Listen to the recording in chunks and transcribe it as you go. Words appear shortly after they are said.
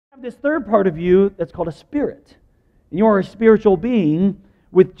have this third part of you that's called a spirit. And you are a spiritual being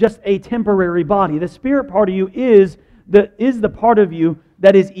with just a temporary body. The spirit part of you is the part of you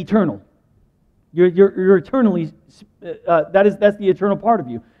that is eternal. You're eternally, that's the eternal part of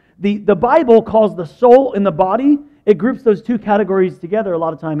you. The Bible calls the soul and the body, it groups those two categories together a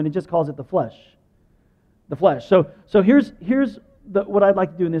lot of time, and it just calls it the flesh. The flesh. So here's what I'd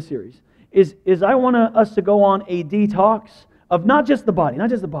like to do in this series, is I want us to go on a detox of not just the body.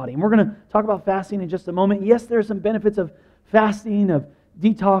 And we're going to talk about fasting in just a moment. Yes, there are some benefits of fasting, of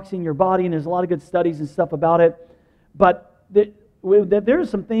detoxing your body, and there's a lot of good studies and stuff about it. But there are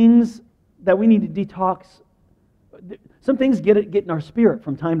some things that we need to detox. Some things get in our spirit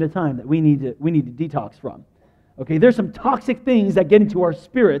from time to time that we need to detox from. Okay, there's some toxic things that get into our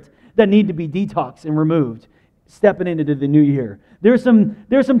spirit that need to be detoxed and removed, stepping into the new year. There's some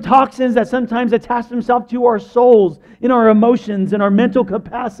toxins that sometimes attach themselves to our souls, in our emotions, in our mental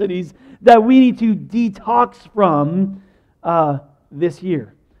capacities that we need to detox from this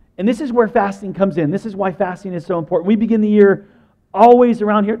year. And this is where fasting comes in. This is why fasting is so important. We begin the year always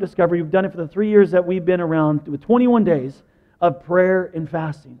around here at Discovery. We've done it for the 3 years that we've been around with 21 days of prayer and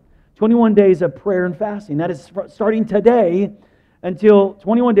fasting. 21 days of prayer and fasting. That is starting today until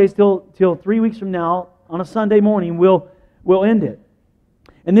 21 days till 3 weeks from now on a Sunday morning. We'll end it.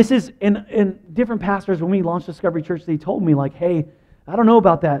 And this is in different pastors, when we launched Discovery Church, they told me like, hey, I don't know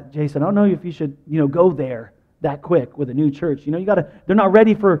about that, Jason. I don't know if you should, go there that quick with a new church. They're not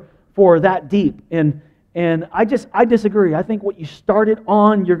ready for that deep. And I disagree. I think what you started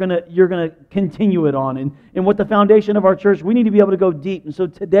on, you're gonna continue it on. And what the foundation of our church, we need to be able to go deep. And so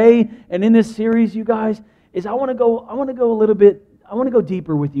today and in this series, you guys, is I want to go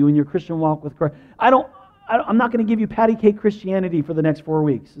deeper with you in your Christian walk with Christ. I'm not going to give you patty cake Christianity for the next 4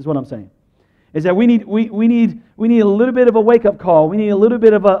 weeks, is what I'm saying. Is that we need a little bit of a wake-up call. We need a little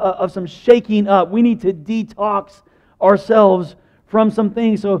bit of some shaking up. We need to detox ourselves from some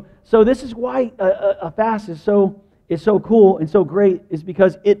things. So this is why a fast is so cool and so great, is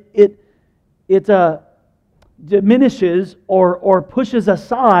because it diminishes or pushes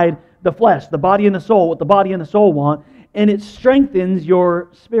aside the flesh, the body and the soul, what the body and the soul want, and it strengthens your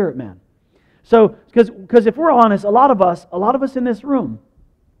spirit, man. So, because if we're honest, a lot of us in this room,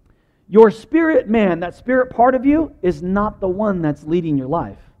 your spirit man, that spirit part of you, is not the one that's leading your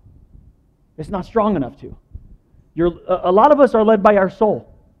life. It's not strong enough to. A lot of us are led by our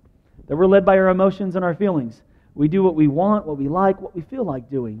soul. That we're led by our emotions and our feelings. We do what we want, what we like, what we feel like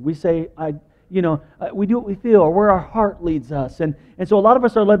doing. We say, we do what we feel, or where our heart leads us. And so a lot of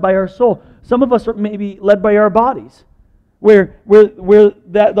us are led by our soul. Some of us are maybe led by our bodies, where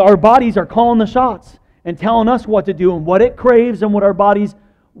our bodies are calling the shots and telling us what to do and what it craves and what our bodies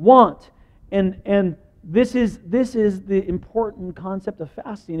want. And this is the important concept of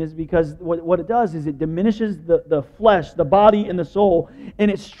fasting, is because what it does is it diminishes the flesh, the body, and the soul,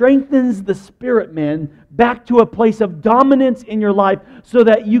 and it strengthens the spirit man back to a place of dominance in your life so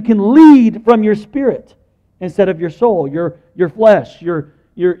that you can lead from your spirit instead of your soul, your flesh,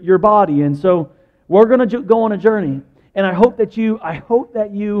 your body. And so we're going to go on a journey. And I hope that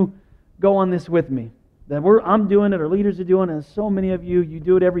you go on this with me. That I'm doing it, our leaders are doing it, and so many of you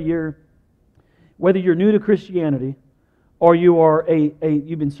do it every year. Whether you're new to Christianity or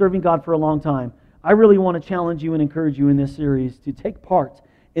you've been serving God for a long time, I really want to challenge you and encourage you in this series to take part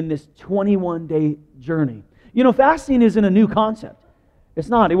in this 21-day journey. Fasting isn't a new concept. It's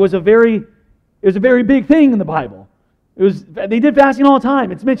not. It was a very big thing in the Bible. They did fasting all the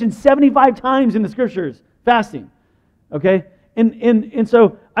time. It's mentioned 75 times in the Scriptures, fasting. Okay? And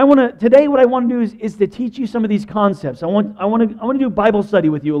so today what I want to do is to teach you some of these concepts. I want to do Bible study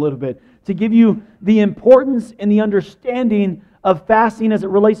with you a little bit to give you the importance and the understanding of fasting as it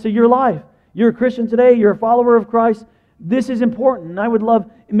relates to your life. You're a Christian today, you're a follower of Christ. This is important. And I would love,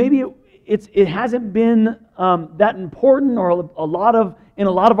 maybe it hasn't been that important or in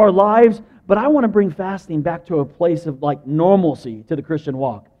a lot of our lives, but I want to bring fasting back to a place of like normalcy to the Christian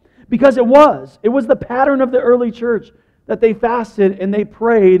walk. Because it was the pattern of the early church that they fasted and they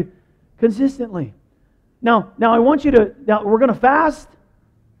prayed consistently. Now I want you to, we're going to fast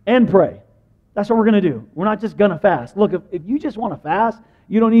and pray. That's what we're going to do. We're not just going to fast. Look, if you just want to fast,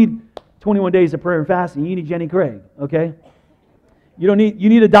 you don't need 21 days of prayer and fasting. You need Jenny Craig, okay? You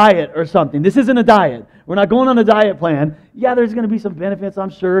need a diet or something. This isn't a diet. We're not going on a diet plan. Yeah, there's going to be some benefits,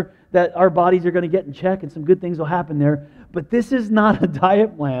 I'm sure, that our bodies are going to get in check and some good things will happen there. But this is not a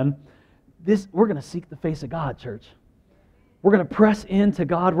diet plan. We're going to seek the face of God, church. We're going to press into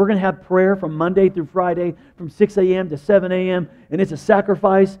God. We're going to have prayer from Monday through Friday from 6 a.m. to 7 a.m. And it's a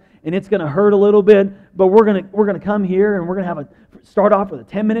sacrifice, and it's going to hurt a little bit. But we're going to come here, and we're going to start off with a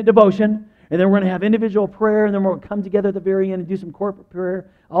 10-minute devotion. And then we're going to have individual prayer, and then we're going to come together at the very end and do some corporate prayer.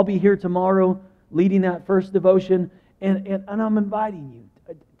 I'll be here tomorrow leading that first devotion. And I'm inviting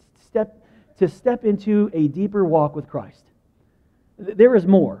you to step into a deeper walk with Christ. There is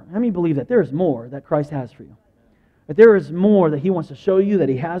more. How many believe that? There is more that Christ has for you. That there is more that He wants to show you, that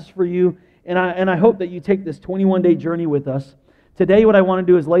He has for you. And I hope that you take this 21-day journey with us. Today what I want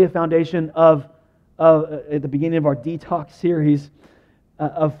to do is lay a foundation of at the beginning of our Detox series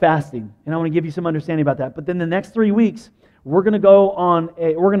of fasting. And I want to give you some understanding about that. But then the next 3 weeks, we're going to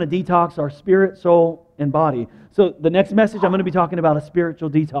we're going to detox our spirit, soul, and body. So the next message, I'm going to be talking about a spiritual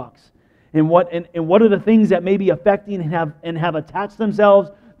detox. And what are the things that may be affecting and have attached themselves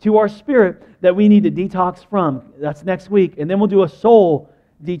to our spirit that we need to detox from. That's next week. And then we'll do a soul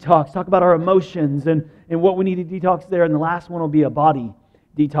detox, talk about our emotions and what we need to detox there. And the last one will be a body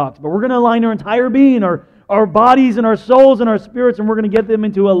detox. But we're going to align our entire being, our bodies and our souls and our spirits, and we're going to get them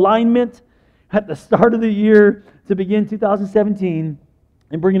into alignment at the start of the year to begin 2017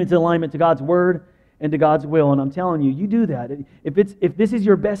 and bring it into alignment to God's Word and to God's will. And I'm telling you, you do that. If this is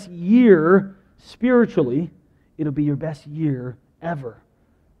your best year spiritually, it'll be your best year ever.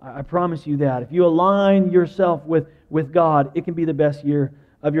 I promise you that. If you align yourself with God, it can be the best year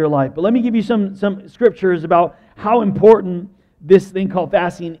of your life. But let me give you some scriptures about how important this thing called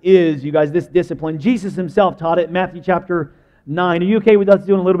fasting is, you guys, this discipline. Jesus Himself taught it in Matthew chapter 9. Are you okay with us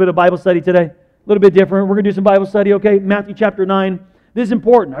doing a little bit of Bible study today? A little bit different. We're going to do some Bible study, okay? Matthew chapter 9. This is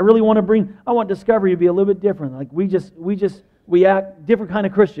important. I want Discovery to be a little bit different. Like we act different kind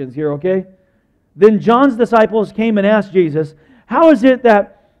of Christians here, okay? Then John's disciples came and asked Jesus, how is it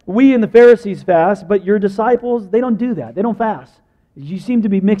that we and the Pharisees fast, but your disciples, they don't do that. They don't fast. You seem to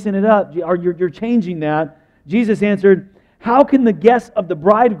be mixing it up, or you're changing that. Jesus answered, how can the guests of the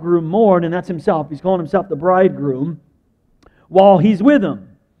bridegroom mourn, and that's Himself, He's calling Himself the bridegroom, while He's with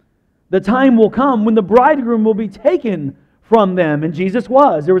them? The time will come when the bridegroom will be taken from them. And Jesus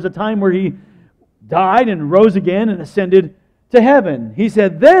was. There was a time where He died and rose again and ascended to heaven. He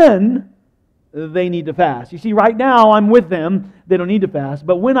said, then they need to fast. You see, right now I'm with them. They don't need to fast.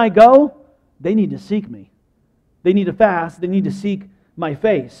 But when I go, they need to seek me. They need to fast. They need to seek my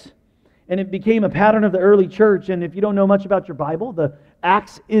face. And it became a pattern of the early church. And if you don't know much about your Bible, the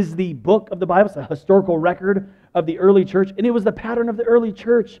Acts is the book of the Bible. It's a historical record of the early church. And it was the pattern of the early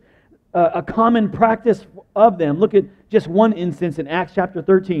church, a common practice of them. Look at just one instance in Acts chapter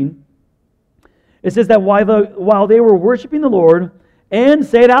 13. It says that while they were worshiping the Lord, and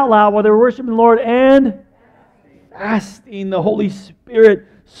say it out loud, while they were worshiping the Lord and fasting, the Holy Spirit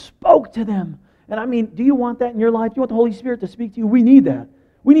spoke to them. And I mean, do you want that in your life? Do you want the Holy Spirit to speak to you? We need that.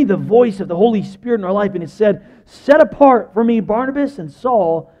 We need the voice of the Holy Spirit in our life. And it said, set apart for me Barnabas and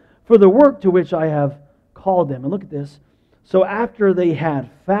Saul for the work to which I have called them. And look at this. So after they had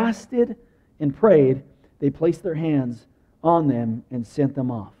fasted and prayed, they placed their hands on them and sent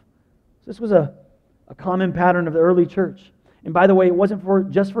them off. So this was a common pattern of the early church. And by the way, it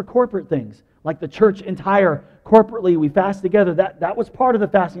wasn't just for corporate things. Like the church entire, corporately, we fast together. That was part of the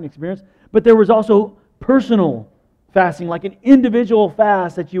fasting experience. But there was also personal fasting, like an individual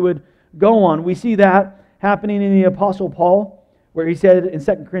fast that you would go on. We see that happening in the Apostle Paul, where he said in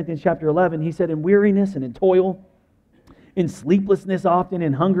 2 Corinthians chapter 11, he said, in weariness and in toil, in sleeplessness often,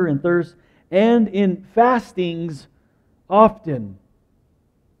 in hunger and thirst, and in fastings often.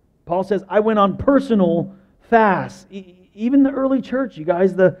 Paul says, I went on personal fasts. Even the early church, you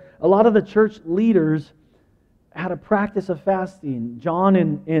guys, a lot of the church leaders had a practice of fasting. John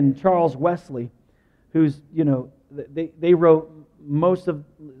and Charles Wesley, who's, they wrote most of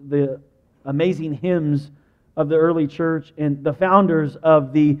the amazing hymns of the early church, and the founders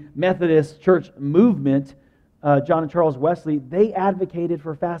of the Methodist church movement, John and Charles Wesley, they advocated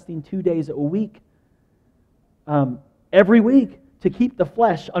for fasting 2 days a week, every week, to keep the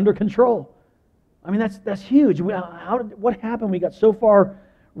flesh under control. I mean, that's huge. What happened? We got so far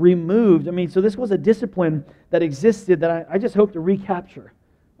removed. I mean, so this was a discipline that existed that I just hope to recapture.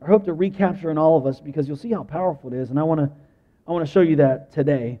 I hope to recapture in all of us, because you'll see how powerful it is. And I want to show you that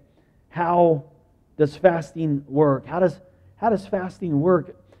today. How does fasting work? How does fasting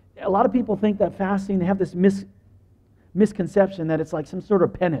work? A lot of people think that fasting, they have this misconception that it's like some sort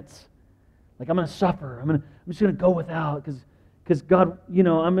of penance. Like, I'm going to suffer. I'm just going to go without because God,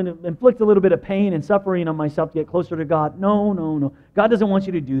 I'm going to inflict a little bit of pain and suffering on myself to get closer to God. No. God doesn't want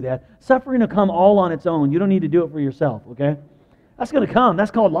you to do that. Suffering will come all on its own. You don't need to do it for yourself, okay? That's going to come.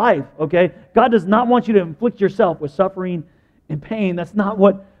 That's called life, okay? God does not want you to inflict yourself with suffering and pain. That's not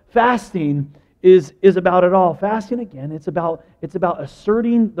what fasting is about at all. Fasting, again, it's about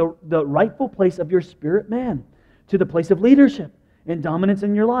asserting the rightful place of your spirit man to the place of leadership and dominance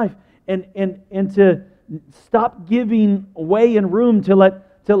in your life, and to stop giving way and room to let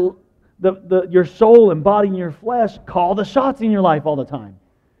your soul and body and your flesh call the shots in your life all the time,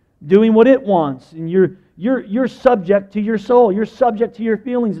 doing what it wants, and you're subject to your soul, you're subject to your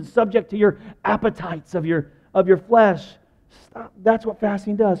feelings, and subject to your appetites of your flesh. Stop. That's what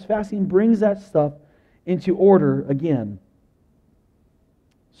fasting does. Fasting brings that stuff into order again.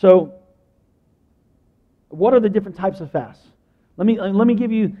 So, what are the different types of fasts? Let me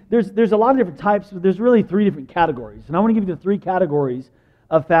give you. There's a lot of different types. But there's really 3 different categories, and I want to give you the 3 categories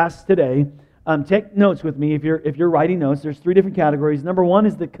of fasts today. Take notes with me if you're writing notes. There's 3 different categories. Number 1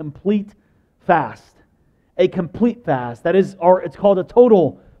 is the complete fast. A complete fast. That is, or it's called a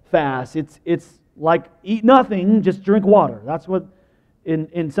total fast. It's like eat nothing, just drink water. That's what.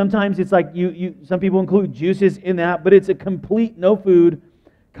 And sometimes it's like some people include juices in that, but it's a complete no food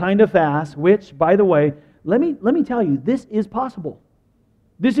kind of fast. Which, by the way, let me tell you, this is possible.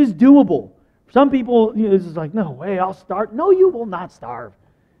 This is doable. Some people, it's just like, no way, I'll starve. No, you will not starve.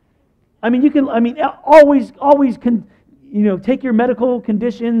 I mean, you can. I mean, always take your medical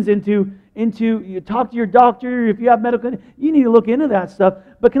conditions into. You talk to your doctor if you have medical. You need to look into that stuff.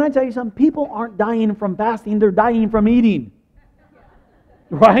 But can I tell you something? People aren't dying from fasting; they're dying from eating.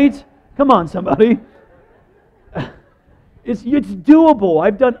 Right? Come on, somebody. It's doable.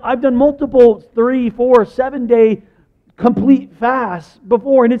 I've done multiple 3, 4, 7 day complete fasts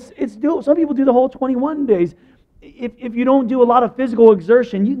before, and it's doable. Some people do the whole 21 days. If you don't do a lot of physical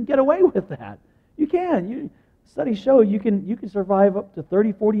exertion, you can get away with that. You can. Studies show you can survive up to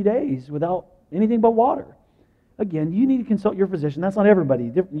 30, 40 days without anything but water. Again, you need to consult your physician. That's not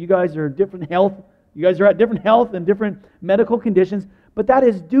everybody. You guys are different health. You guys are at different health and different medical conditions, but that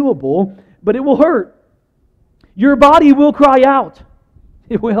is doable, but it will hurt. Your body will cry out.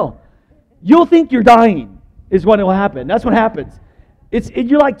 It will. You'll think you're dying is what will happen. That's what happens.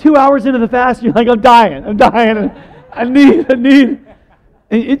 You're like 2 hours into the fast, you're like, I'm dying. I need.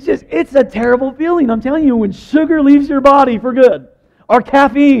 It's a terrible feeling. I'm telling you, when sugar leaves your body for good, or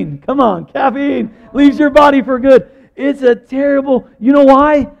caffeine leaves your body for good. It's a terrible, you know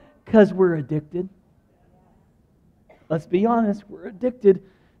why? Because we're addicted. Let's be honest, we're addicted.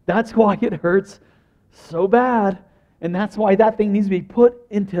 That's why it hurts so bad. And that's why that thing needs to be put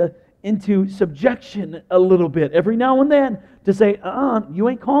into subjection a little bit every now and then to say, you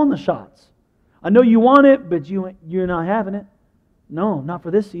ain't calling the shots. I know you want it, but you're not having it. No, not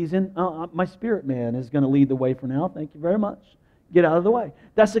for this season. My spirit man is going to lead the way for now. Thank you very much. Get out of the way.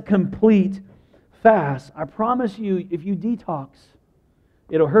 That's a complete fast. I promise you, if you detox,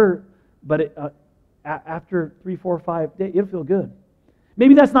 it'll hurt, but after 3, 4, 5 days, it'll feel good.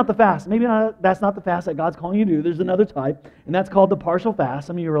 Maybe that's not the fast. Maybe that's not the fast that God's calling you to do. There's another type, and that's called the partial fast.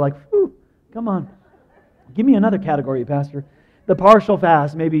 Some of you are like, "Whew, come on. Give me another category, Pastor." The partial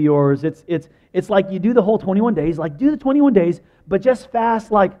fast may be yours. It's like you do the whole 21 days. Like, do the 21 days, but just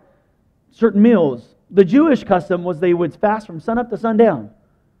fast like certain meals. The Jewish custom was they would fast from sunup to sundown.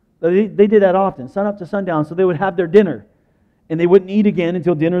 They did that often, sunup to sundown, so they would have their dinner, and they wouldn't eat again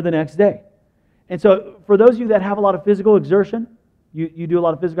until dinner the next day. And so for those of you that have a lot of physical exertion, you do a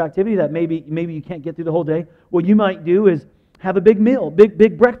lot of physical activity that maybe you can't get through the whole day, what you might do is have a big meal,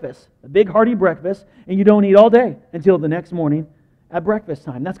 big breakfast, a big hearty breakfast, and you don't eat all day until the next morning at breakfast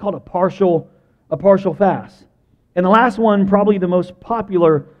time. That's called a partial fast. And the last one, probably the most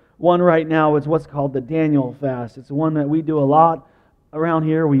popular one right now, is what's called the Daniel fast. It's the one that we do a lot around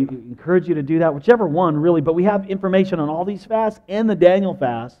here. We encourage you to do that, whichever one really, but we have information on all these fasts and the Daniel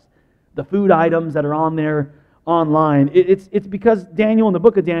fast, the food items that are on there online. It's because Daniel, in the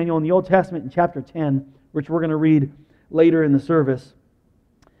book of Daniel in the Old Testament in chapter 10, which we're going to read later in the service,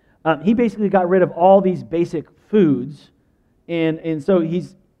 he basically got rid of all these basic foods, and so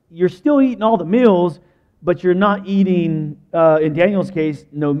you're still eating all the meals, but you're not eating, in Daniel's case,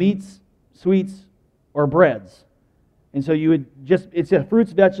 no meats, sweets, or breads. And so it's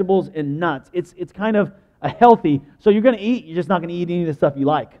fruits, vegetables, and nuts. It's kind of a healthy, so you're going to eat, you're just not going to eat any of the stuff you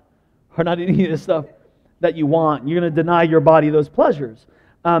like, or not any of the stuff that you want. You're going to deny your body those pleasures.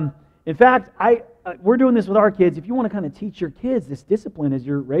 In fact, we're doing this with our kids. If you want to kind of teach your kids this discipline as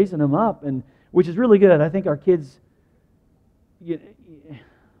you're raising them up, and which is really good. I think our kids, I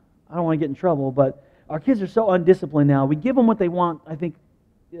don't want to get in trouble, but our kids are so undisciplined now. We give them what they want, I think,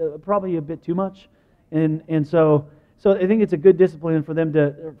 probably a bit too much. And so I think it's a good discipline for them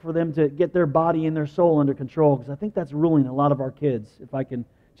to get their body and their soul under control, because I think that's ruling a lot of our kids, if I can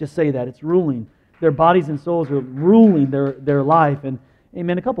just say that. It's ruling their bodies and souls are ruling their life. And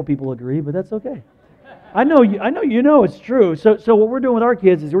amen, a couple people agree, but that's okay. I know you know it's true. So what we're doing with our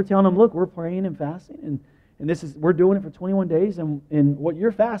kids is we're telling them, look, we're praying and fasting, and we're doing it for 21 days, and what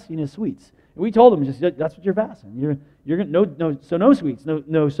you're fasting is sweets. And we told them, just that's what you're fasting. You're gonna no sweets,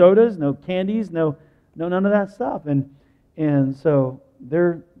 no sodas, no candies, no none of that stuff. And so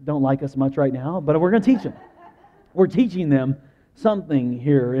they don't like us much right now, but we're going to teach them. We're teaching them something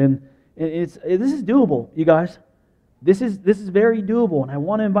here, and this is doable, you guys. This is very doable, and I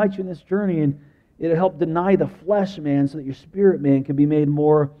want to invite you in this journey, and it'll help deny the flesh man so that your spirit man can be made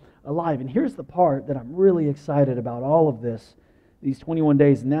more alive. And here's the part that I'm really excited about all of this, these 21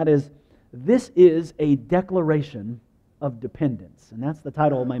 days, and that is, this is a declaration of dependence. And that's the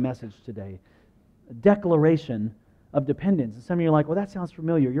title of my message today. A declaration of dependence. And some of you are like, well, that sounds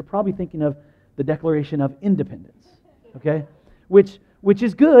familiar. You're probably thinking of the Declaration of Independence, okay? Which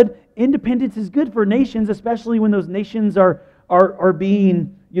is good. Independence is good for nations, especially when those nations are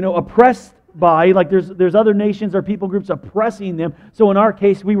being, oppressed by, like there's other nations or people groups oppressing them. So in our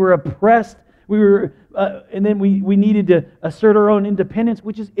case, we were oppressed. And then we needed to assert our own independence,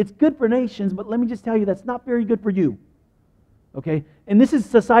 it's good for nations, but let me just tell you, that's not very good for you. Okay? And this is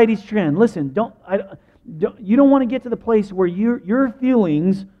society's trend. Listen, you don't want to get to the place where your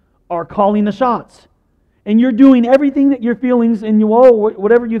feelings are calling the shots. And you're doing everything that your feelings and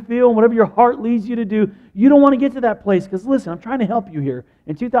whatever you feel and whatever your heart leads you to do. You don't want to get to that place, because listen, I'm trying to help you here.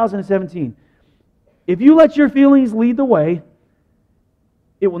 In 2017, if you let your feelings lead the way,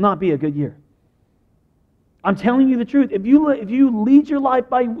 it will not be a good year. I'm telling you the truth. If you lead your life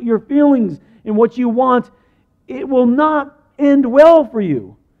by your feelings and what you want, it will not end well for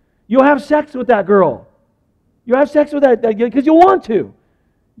you. You'll have sex with that girl. You'll have sex with that because you'll want to.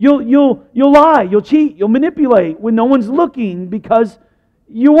 You'll lie. You'll cheat. You'll manipulate when no one's looking because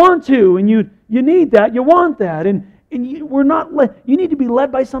you want to, and you need that. You want that, and you need to be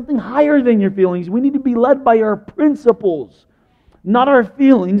led by something higher than your feelings. We need to be led by our principles, not our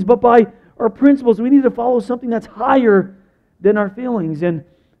feelings, but by our principles. We need to follow something that's higher than our feelings. And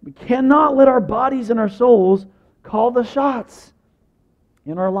we cannot let our bodies and our souls call the shots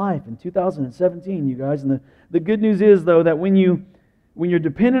in our life in 2017, you guys. And the good news is, though, that when you're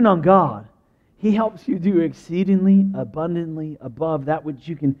dependent on God, He helps you do exceedingly abundantly above that which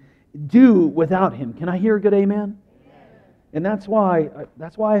you can do without Him. Can I hear a good amen? And that's why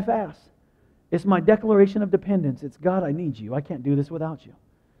I fast. It's my declaration of dependence. It's, God, I need you. I can't do this without you.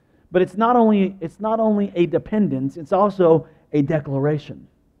 But it's not only a dependence, it's also a declaration.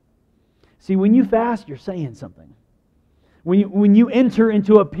 See, when you fast, you're saying something. When you enter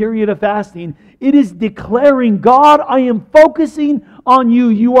into a period of fasting, it is declaring, God, I am focusing on you.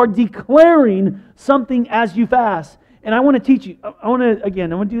 You are declaring something as you fast. And I want to teach you, I want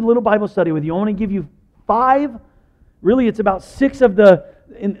to do a little Bible study with you. I want to give you 5, really it's about 6 of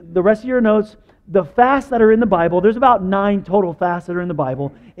in the rest of your notes, the fasts that are in the Bible. There's about 9 total fasts that are in the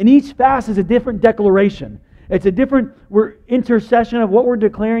Bible. And each fast is a different declaration. It's a different intercession of what we're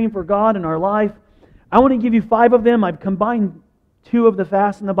declaring for God in our life. I want to give you 5 of them. I've combined 2 of the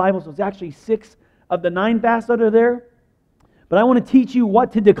fasts in the Bible, so it's actually 6 of the 9 fasts that are there. But I want to teach you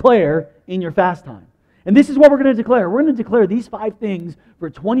what to declare in your fast time. And this is what we're going to declare. We're going to declare these 5 things for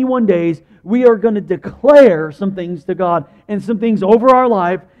 21 days. We are going to declare some things to God and some things over our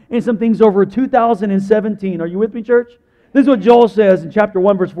life and some things over 2017. Are you with me, church? This is what Joel says in chapter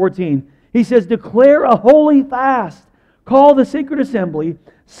 1, verse 14. He says, declare a holy fast. Call the sacred assembly.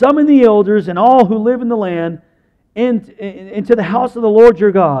 Summon the elders and all who live in the land into the house of the Lord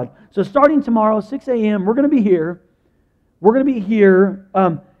your God. So starting tomorrow, 6 a.m., we're going to be here. We're going to be here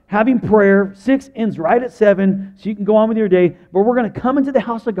having prayer. 6 ends right at 7, so you can go on with your day. But we're going to come into the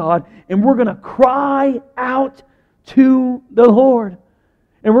house of God, and we're going to cry out to the Lord.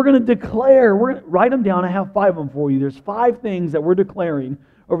 And we're going to declare, we're going to write them down. I have 5 of them for you. There's 5 things that we're declaring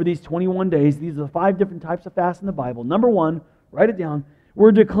over these 21 days. These are the 5 different types of fast in the Bible. Number 1, write it down.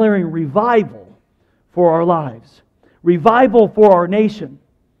 We're declaring revival for our lives. Revival for our nation.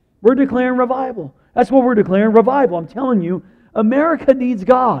 We're declaring revival. That's what we're declaring, revival. I'm telling you, America needs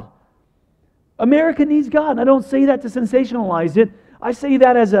God. America needs God. And I don't say that to sensationalize it. I say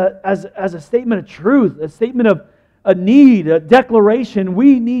that as a statement of truth, a statement of a need, a declaration.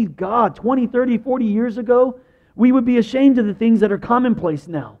 We need God. 20, 30, 40 years ago, we would be ashamed of the things that are commonplace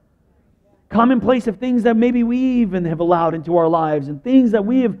now. Commonplace of things that maybe we even have allowed into our lives, and things that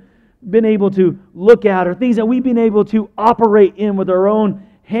we have been able to look at, or things that we've been able to operate in with our own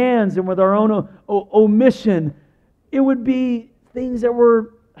hands and with our own omission. It would be things that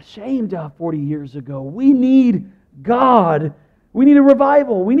we're ashamed of 40 years ago. We need God. We need a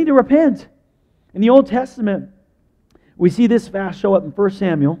revival. We need to repent. In the Old Testament, we see this fast show up in 1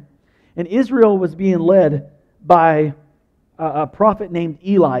 Samuel, and Israel was being led by a prophet named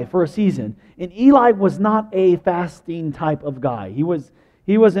Eli for a season. And Eli was not a fasting type of guy. He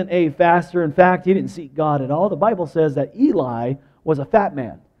wasn't a faster. In fact, he didn't seek God at all. The Bible says that Eli was a fat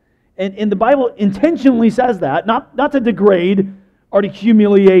man. And the Bible intentionally says that, not to degrade or to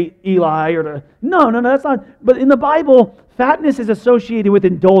humiliate Eli or to... No, that's not... But in the Bible, fatness is associated with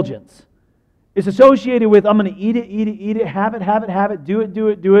indulgence. It's associated with, I'm going to eat it, have it, do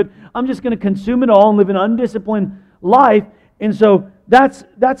it. I'm just going to consume it all and live an undisciplined life. And so that's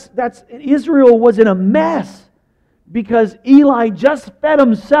Israel was in a mess because Eli just fed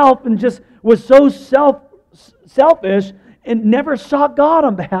himself and just was so selfish and never sought God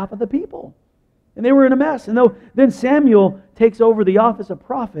on behalf of the people. And they were in a mess. And then Samuel takes over the office of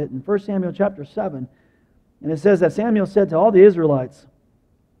prophet in 1 Samuel chapter 7. And it says that Samuel said to all the Israelites,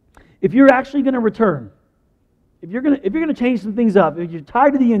 if you're actually going to return, if you're going to change some things up, if you're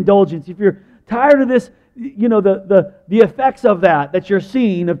tired of the indulgence, if you're tired of this, the effects of that you're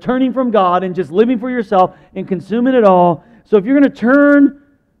seeing, of turning from God and just living for yourself and consuming it all. So if you're going to turn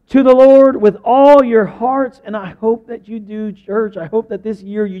to the Lord with all your hearts, and I hope that you do, church. I hope that this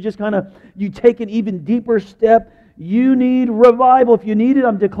year you just you take an even deeper step. You need revival. If you need it,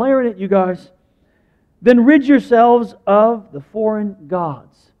 I'm declaring it, you guys. Then rid yourselves of the foreign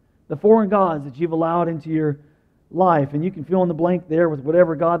gods. The foreign gods that you've allowed into your life. And you can fill in the blank there with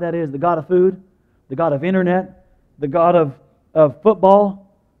whatever God that is. The God of food, the God of internet, the God of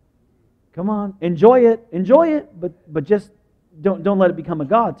football. Come on, enjoy it, but just don't let it become a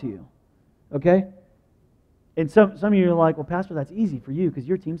god to you. Okay? And some of you are like, well, Pastor, that's easy for you because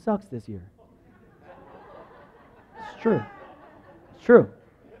your team sucks this year. It's true. It's true.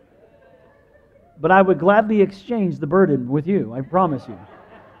 But I would gladly exchange the burden with you, I promise you.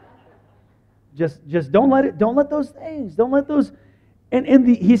 Just don't let those things,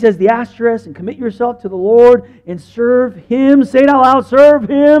 he says the asterisk, and commit yourself to the Lord and serve Him. Say it out loud, serve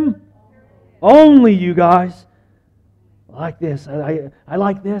Him. Only, you guys. I like this. I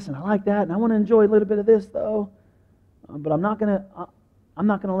like this and I like that, and I want to enjoy a little bit of this though. But I'm not gonna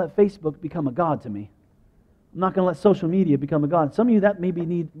let Facebook become a god to me. I'm not going to let social media become a god. Some of you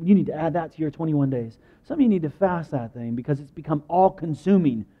you need to add that to your 21 days. Some of you need to fast that thing because it's become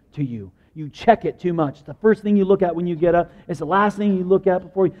all-consuming to you. You check it too much. It's the first thing you look at when you get up. It's the last thing you look at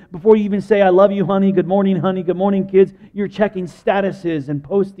before you even say, I love you, honey. Good morning, honey. Good morning, kids. You're checking statuses and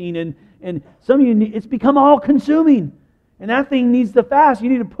posting. And some of you, it's become all-consuming. And that thing needs to fast. You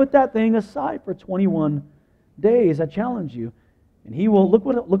need to put that thing aside for 21 days. I challenge you. And He will, look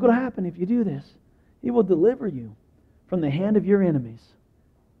what will happen if you do this. He will deliver you from the hand of your enemies.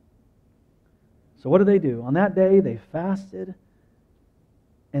 So what do? On that day, they fasted,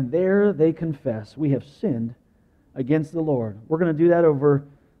 and there they confess, we have sinned against the Lord. We're going to do that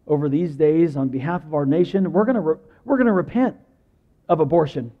over these days on behalf of our nation. We're going to repent of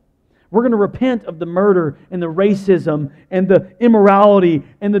abortion. We're going to repent of the murder and the racism and the immorality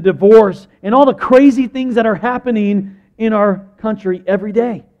and the divorce and all the crazy things that are happening in our country every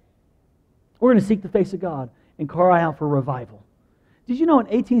day. We're going to seek the face of God and cry out for revival. Did you know in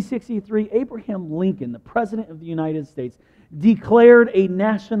 1863, Abraham Lincoln, the President of the United States, declared a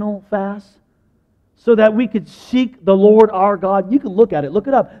national fast so that we could seek the Lord our God? You can look at it. Look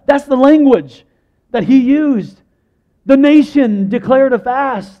it up. That's the language that he used. The nation declared a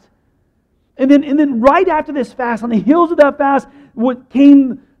fast. And then right after this fast, on the heels of that fast,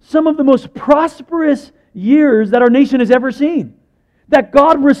 came some of the most prosperous years that our nation has ever seen. That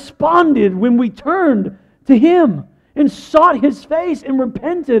God responded when we turned to Him and sought His face and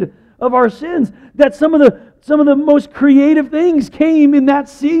repented of our sins. That some of the most creative things came in that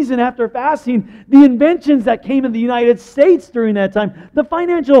season after fasting. The inventions that came in the United States during that time. The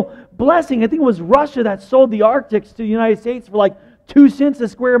financial blessing. I think it was Russia that sold the Arctics to the United States for like 2 cents a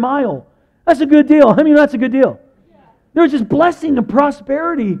square mile. That's a good deal. I mean, that's a good deal. There was just blessing and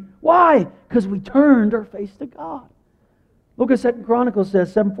prosperity. Why? Because we turned our face to God. Look at 2 Chronicles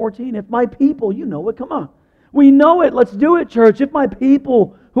says, 7:14, if my people, you know it, come on. We know it, let's do it, church. If my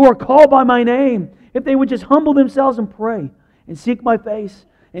people who are called by my name, if they would just humble themselves and pray and seek my face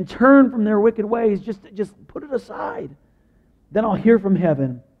and turn from their wicked ways, just put it aside, then I'll hear from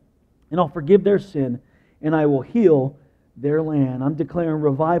heaven and I'll forgive their sin and I will heal their land. I'm declaring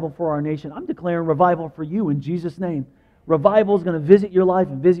revival for our nation. I'm declaring revival for you in Jesus' name. Revival is going to visit your life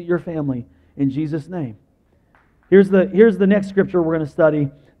and visit your family in Jesus' name. Here's the next scripture we're going to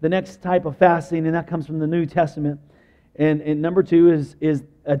study, the next type of fasting, and that comes from the New Testament. And number 2 is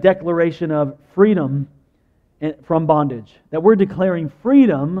a declaration of freedom from bondage. That we're declaring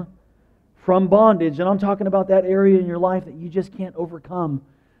freedom from bondage. And I'm talking about that area in your life that you just can't overcome,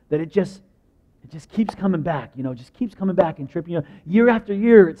 that it just keeps coming back, just keeps coming back and tripping you up. Year after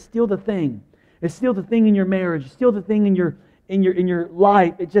year, it's still the thing. It's still the thing in your marriage. It's still the thing in your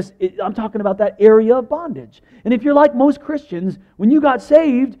life. I'm talking about that area of bondage. And if you're like most Christians, when you got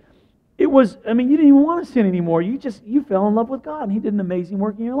saved, you didn't even want to sin anymore. You fell in love with God, and He did an amazing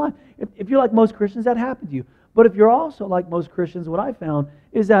work in your life. If you're like most Christians, that happened to you. But if you're also like most Christians, what I found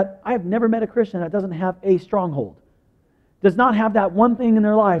is that I've never met a Christian that doesn't have a stronghold. Does not have that one thing in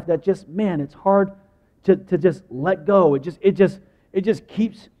their life that just, man, it's hard to just let go. It just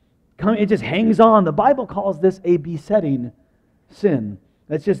keeps coming. It just hangs on. The Bible calls this a besetting sin.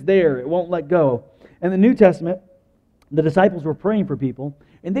 That's just there. It won't let go. In the New Testament, the disciples were praying for people,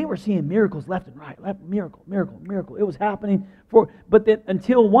 and they were seeing miracles left and right. Miracle, miracle, miracle. It was happening but then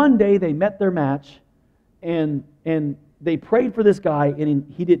until one day they met their match, and they prayed for this guy,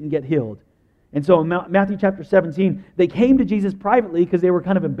 and he didn't get healed. And so in Matthew chapter 17, they came to Jesus privately because they were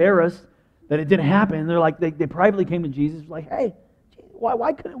kind of embarrassed that it didn't happen. They're like, they privately came to Jesus, like, hey,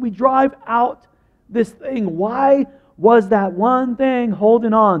 why couldn't we drive out this thing? Why was that one thing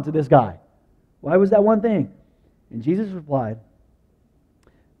holding on to this guy? Why was that one thing? And Jesus replied,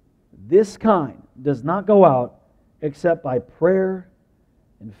 this kind does not go out except by prayer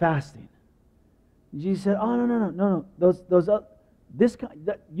and fasting. And Jesus said, oh, no.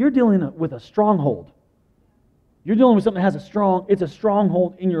 You're dealing with a stronghold. You're dealing with something that has it's a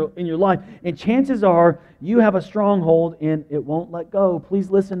stronghold in your life. And chances are you have a stronghold and it won't let go. Please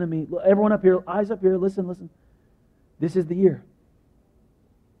listen to me. Everyone up here, eyes up here, listen. This is the year.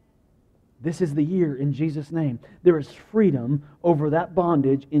 This is the year in Jesus' name. There is freedom over that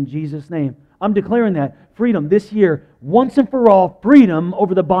bondage in Jesus' name. I'm declaring that freedom this year, once and for all, freedom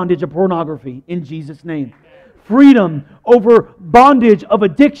over the bondage of pornography in Jesus' name. Freedom over bondage of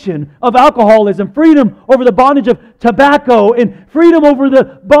addiction, of alcoholism. Freedom over the bondage of tobacco. And freedom over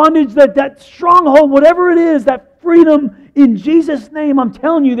the bondage, that stronghold, whatever it is, that freedom in Jesus' name. I'm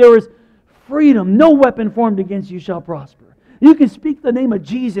telling you, there is freedom. No weapon formed against you shall prosper. You can speak the name of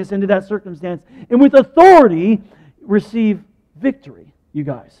Jesus into that circumstance, and with authority receive victory, you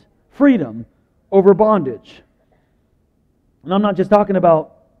guys. Freedom over bondage. And I'm not just talking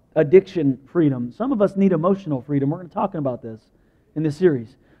about addiction freedom. Some of us need emotional freedom. We're going to talk about this in this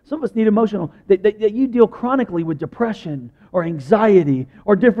series. Some of us need emotional, that you deal chronically with depression or anxiety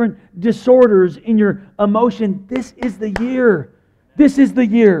or different disorders in your emotion. This is the year. This is the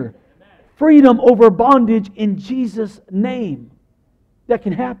year. Freedom over bondage in Jesus' name. That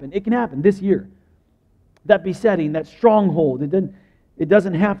can happen. It can happen this year. That besetting, that stronghold. It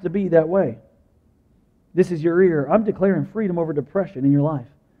doesn't have to be that way. This is your year. I'm declaring freedom over depression in your life.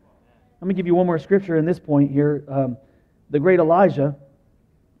 Let me give you one more scripture in this point here. The great Elijah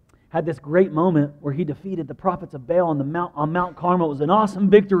had this great moment where he defeated the prophets of Baal on Mount Carmel. It was an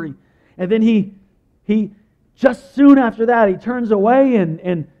awesome victory. And then he just soon after that, he turns away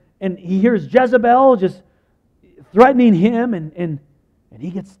and he hears Jezebel just threatening him, and he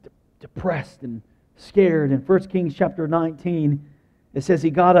gets depressed and scared. In 1 Kings chapter 19, it says he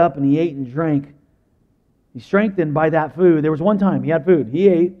got up and he ate and drank. He's strengthened by that food. There was one time he had food. He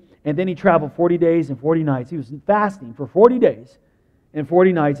ate, and then he traveled 40 days and 40 nights. He was fasting for 40 days and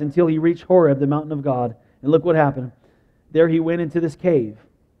 40 nights until he reached Horeb, the mountain of God. And look what happened. There he went into this cave.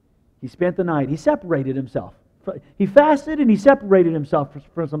 He spent the night. He separated himself. He fasted and he separated himself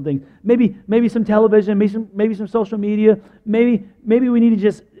from something. Maybe some television, maybe some social media. Maybe we need to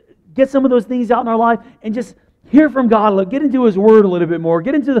just get some of those things out in our life and just hear from God. Get into His Word a little bit more.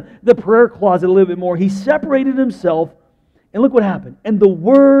 Get into the prayer closet a little bit more. He separated himself, and look what happened. And the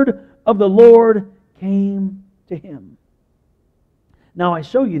word of the Lord came to him. Now I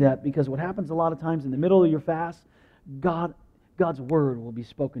show you that because what happens a lot of times in the middle of your fast, God's word will be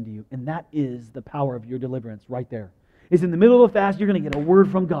spoken to you, and that is the power of your deliverance right there. Is in the middle of the fast, you're going to get a word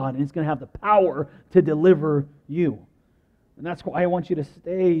from God, and it's going to have the power to deliver you. And that's why I want you to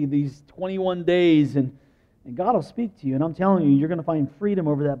stay these 21 days, and God will speak to you. And I'm telling you, you're going to find freedom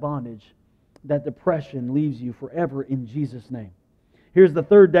over that bondage. That depression leaves you forever in Jesus' name. Here's the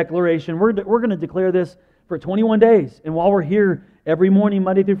third declaration. We're going to declare this for 21 days. And while we're here every morning,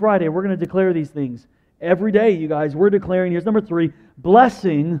 Monday through Friday, we're going to declare these things. Every day, you guys, we're declaring, here's number 3,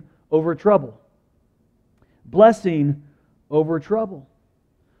 blessing over trouble. Blessing over trouble.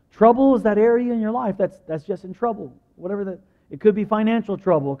 Trouble is that area in your life that's just in trouble. Whatever that, it could be financial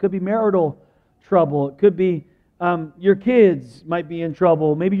trouble. It could be marital trouble. It could be your kids might be in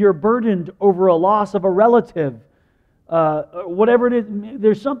trouble. Maybe you're burdened over a loss of a relative. Whatever it is,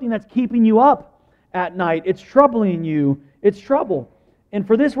 there's something that's keeping you up at night. It's troubling you. It's trouble. And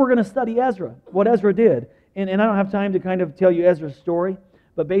for this, we're going to study Ezra, what Ezra did. And I don't have time to kind of tell you Ezra's story,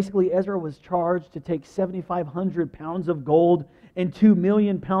 but basically Ezra was charged to take 7,500 pounds of gold and 2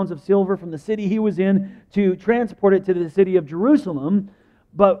 million pounds of silver from the city he was in to transport it to the city of Jerusalem.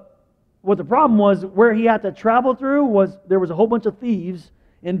 But what the problem was, where he had to travel through, was there was a whole bunch of thieves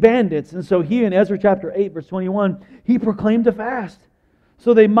and bandits. And so he, in Ezra chapter 8, verse 21, he proclaimed a fast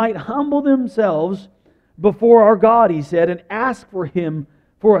so they might humble themselves before our God, he said, and ask for Him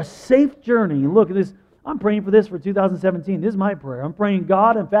for a safe journey. Look at this. I'm praying for this for 2017. This is my prayer. I'm praying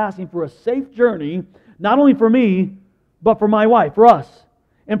God and fasting for a safe journey, not only for me, but for my wife, for us,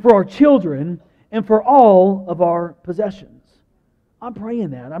 and for our children, and for all of our possessions. I'm praying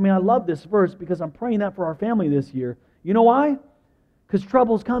that. I mean, I love this verse because I'm praying that for our family this year. You know why? Because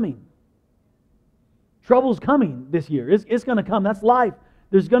trouble's coming. Trouble's coming this year. It's going to come. That's life.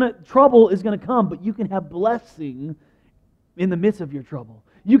 Trouble is going to come, but you can have blessing in the midst of your trouble.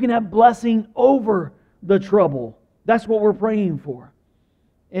 You can have blessing over the trouble. That's what we're praying for.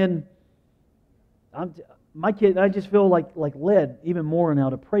 And my kid, I just feel like led even more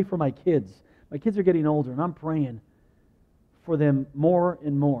now to pray for my kids. My kids are getting older, and I'm praying for them more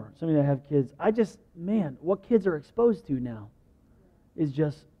and more. Some of you that have kids, what kids are exposed to now is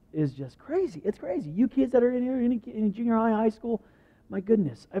just crazy. It's crazy. You kids that are in here in junior high school, my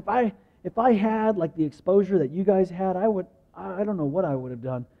goodness, if I had like the exposure that you guys had, I don't know what I would have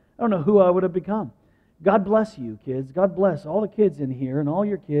done. I don't know who I would have become. God bless you, kids. God bless all the kids in here and all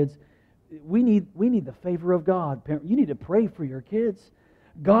your kids. We need the favor of God. You need to pray for your kids.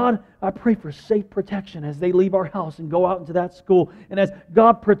 God, I pray for safe protection as they leave our house and go out into that school. And as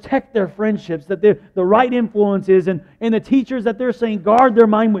God protect their friendships, that they're the right influences and the teachers that they're saying guard their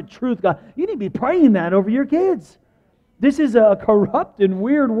mind with truth. God, you need to be praying that over your kids. This is a corrupt and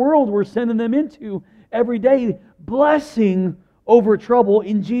weird world we're sending them into every day. Blessing over trouble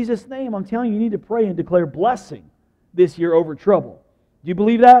in Jesus' name. I'm telling you, you need to pray and declare blessing this year over trouble. Do you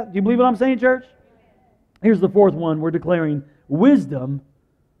believe that? Do you believe what I'm saying, church? Here's the fourth one. We're declaring wisdom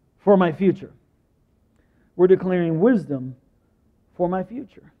for my future. We're declaring wisdom for my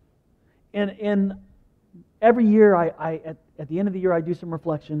future. And every year, at the end of the year, I do some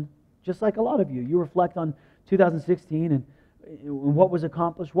reflection, just like a lot of you. You reflect on 2016 and what was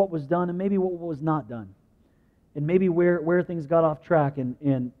accomplished, what was done, and maybe what was not done. And maybe where things got off track.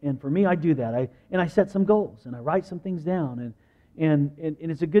 And for me, I do that. I set some goals, and I write some things down. And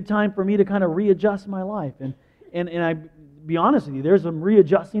it's a good time for me to kind of readjust my life. And I be honest with you, there's some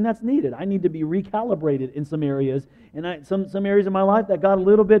readjusting that's needed. I need to be recalibrated in some areas. And some areas of my life that got a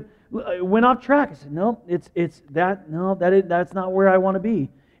little bit, went off track. I said, no, that's not where I want to be.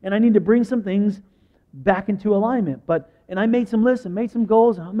 And I need to bring some things back into alignment. And I made some lists and made some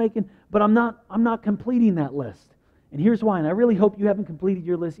goals, but I'm not completing that list. And here's why, and I really hope you haven't completed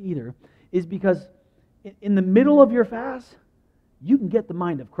your list either, is because in the middle of your fast, you can get the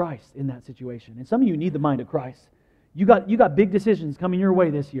mind of Christ in that situation. And some of you need the mind of Christ. You got big decisions coming your way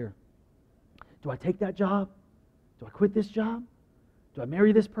this year. Do I take that job? Do I quit this job? Do I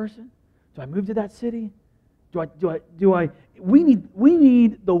marry this person? Do I move to that city? We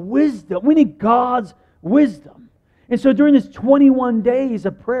need the wisdom. We need God's wisdom. And so during this 21 days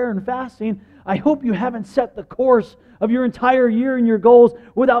of prayer and fasting, I hope you haven't set the course of your entire year and your goals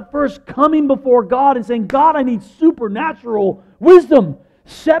without first coming before God and saying, God, I need supernatural wisdom.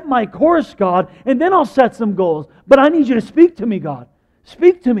 Set my course, God, and then I'll set some goals. But I need you to speak to me, God.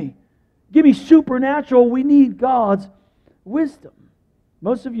 Speak to me. Give me supernatural. We need God's wisdom.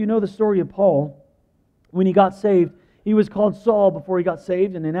 Most of you know the story of Paul. When he got saved, he was called Saul before he got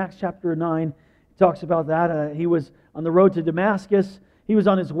saved. And in Acts chapter 9, it talks about that. He was on the road to Damascus. He was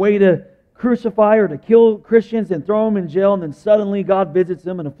on his way to crucify or to kill Christians and throw them in jail. And then suddenly God visits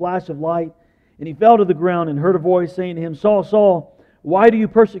him in a flash of light. And he fell to the ground and heard a voice saying to him, Saul, Saul, why do you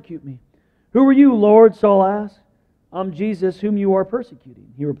persecute me? Who are you, Lord? Saul asked. I'm Jesus, whom you are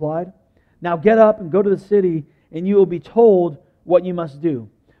persecuting, he replied. Now get up and go to the city, and you will be told what you must do.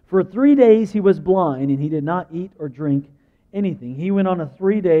 For 3 days he was blind, and he did not eat or drink anything. He went on a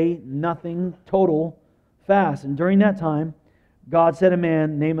 3-day, nothing, total fast. And during that time, God sent a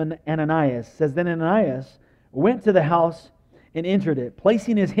man named Ananias. It says, then Ananias went to the house and entered it.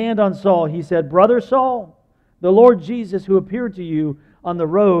 Placing his hand on Saul, he said, Brother Saul, the Lord Jesus, who appeared to you on the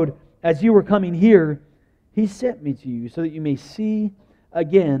road as you were coming here, He sent me to you so that you may see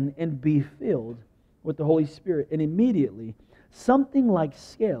again and be filled with the Holy Spirit. And immediately, something like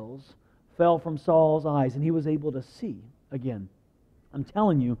scales fell from Saul's eyes, and he was able to see again. I'm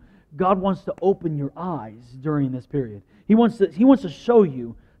telling you, God wants to open your eyes during this period. He wants to show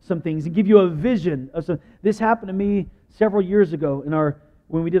you some things and give you a vision of some. This happened to me several years ago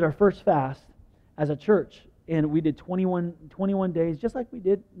when we did our first fast as a church, and we did 21 days, just like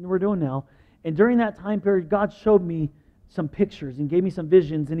we're doing now. And during that time period, God showed me some pictures and gave me some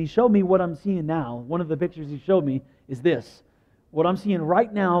visions, and He showed me what I'm seeing now. One of the pictures He showed me is this. What I'm seeing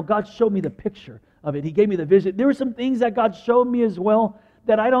right now, God showed me the picture of it. He gave me the vision. There were some things that God showed me as well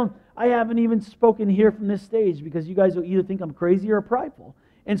that I haven't even spoken here from this stage, because you guys will either think I'm crazy or prideful.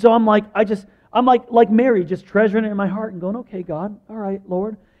 And so I'm like Mary, just treasuring it in my heart and going, okay, God, all right,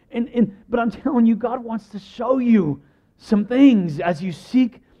 Lord. But I'm telling you, God wants to show you some things as you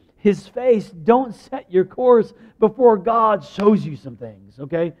seek His face. Don't set your course before God shows you some things,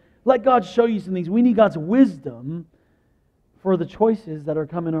 okay? Let God show you some things. We need God's wisdom for the choices that are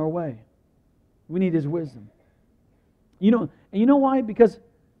coming our way. We need His wisdom. And you know why? Because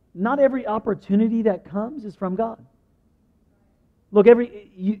not every opportunity that comes is from God. Look,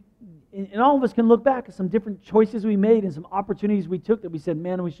 and all of us can look back at some different choices we made and some opportunities we took that we said,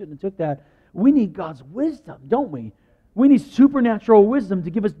 man, we shouldn't have took that. We need God's wisdom, don't we? We need supernatural wisdom to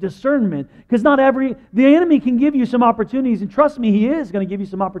give us discernment, because the enemy can give you some opportunities, and trust me, he is going to give you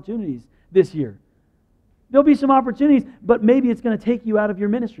some opportunities this year. There'll be some opportunities, but maybe it's going to take you out of your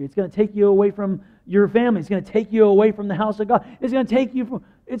ministry. It's going to take you away from your family. It's going to take you away from the house of God. It's going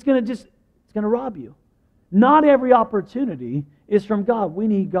to rob you. Not every opportunity is from God. We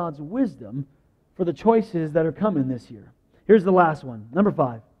need God's wisdom for the choices that are coming this year. Here's the last one. Number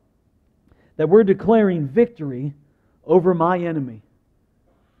 5. That we're declaring victory over my enemy.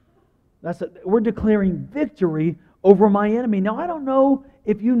 We're declaring victory over my enemy. Now, I don't know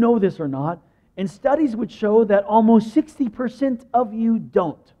if you know this or not, and studies would show that almost 60% of you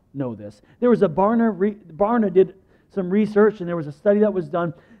don't know this. There was Barna did some research, and there was a study that was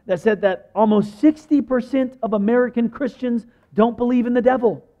done that said that almost 60% of American Christians don't believe in the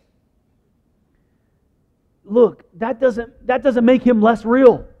devil. Look, that doesn't make him less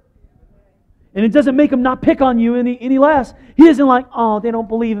real. And it doesn't make him not pick on you any less. He isn't like, oh, they don't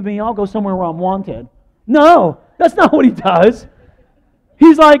believe in me, I'll go somewhere where I'm wanted. No, that's not what he does.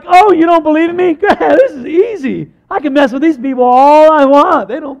 He's like, oh, you don't believe in me? Good, this is easy. I can mess with these people all I want.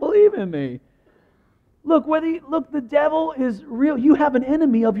 They don't believe in me. Look, the devil is real. You have an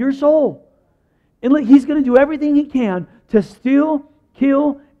enemy of your soul. And look, he's going to do everything he can to steal,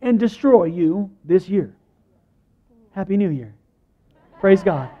 kill, and destroy you this year. Happy New Year. Praise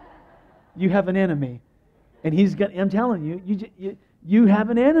God. You have an enemy. And I'm telling you, you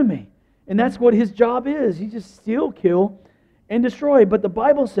have an enemy. And that's what his job is. He just steal, kill, and destroy. But the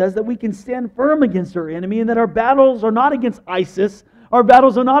Bible says that we can stand firm against our enemy, and that our battles are not against ISIS. Our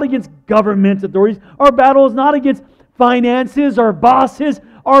battles are not against government authorities. Our battle is not against finances or bosses.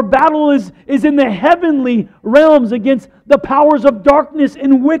 Our battle is in the heavenly realms against the powers of darkness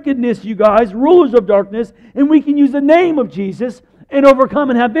and wickedness, you guys, rulers of darkness. And we can use the name of Jesus and overcome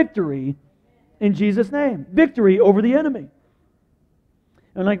and have victory in Jesus' name. Victory over the enemy.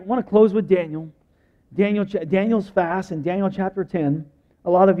 And I want to close with Daniel. Daniel's fast in Daniel chapter 10. A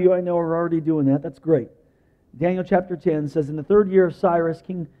lot of you I know are already doing that. That's great. Daniel chapter 10 says, in the 3rd year of Cyrus,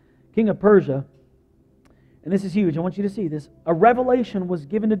 king of Persia, and this is huge, I want you to see this, a revelation was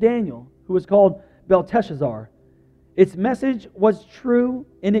given to Daniel, who was called Belteshazzar. Its message was true,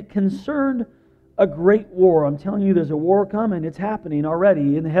 and it concerned a great war. I'm telling you, there's a war coming. It's happening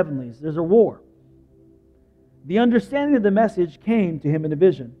already in the heavenlies. There's a war. The understanding of the message came to him in a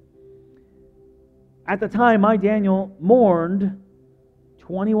vision. At the time, I, Daniel, mourned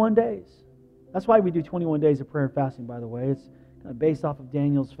 21 days. That's why we do 21 days of prayer and fasting, by the way. It's kind of based off of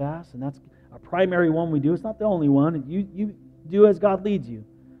Daniel's fast, and that's a primary one we do. It's not the only one. You do as God leads you.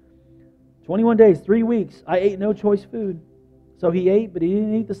 21 days, 3 weeks. I ate no choice food. So he ate, but he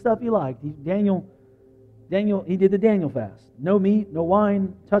didn't eat the stuff he liked. Daniel, he did the Daniel fast. No meat, no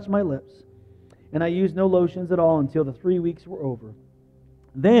wine touched my lips. And I used no lotions at all until the 3 weeks were over.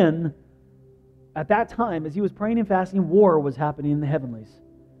 Then, at that time, as he was praying and fasting, war was happening in the heavenlies.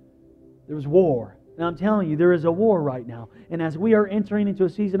 There was war. And I'm telling you, there is a war right now. And as we are entering into a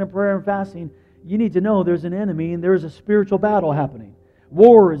season of prayer and fasting, you need to know there's an enemy and there is a spiritual battle happening.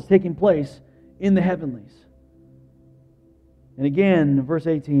 War is taking place in the heavenlies. And again, verse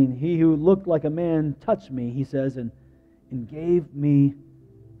 18, he who looked like a man touched me, he says, and gave me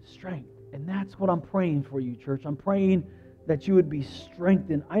strength. And that's what I'm praying for you, church. I'm praying that you would be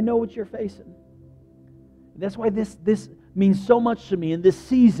strengthened. I know what you're facing. That's why this means so much to me in this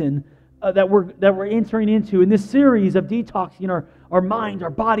season that we're entering into, in this series of detoxing our mind, our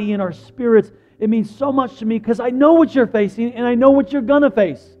body, and our spirits. It means so much to me because I know what you're facing and I know what you're going to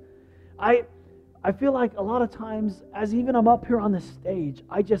face. I feel like a lot of times, as even I'm up here on the stage,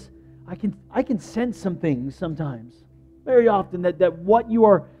 I can sense some things sometimes, very often, that what you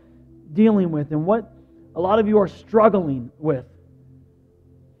are dealing with and what a lot of you are struggling with.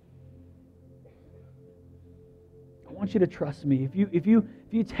 I want you to trust me. If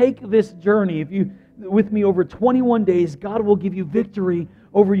you take this journey, with me over 21 days, God will give you victory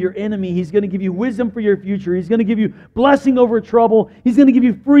over your enemy. He's going to give you wisdom for your future. He's going to give you blessing over trouble. He's going to give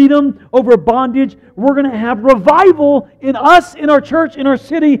you freedom over bondage. We're going to have revival in us, in our church, in our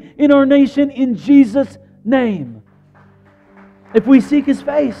city, in our nation, in Jesus' name. If we seek His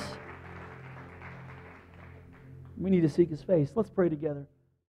face. We need to seek His face. Let's pray together.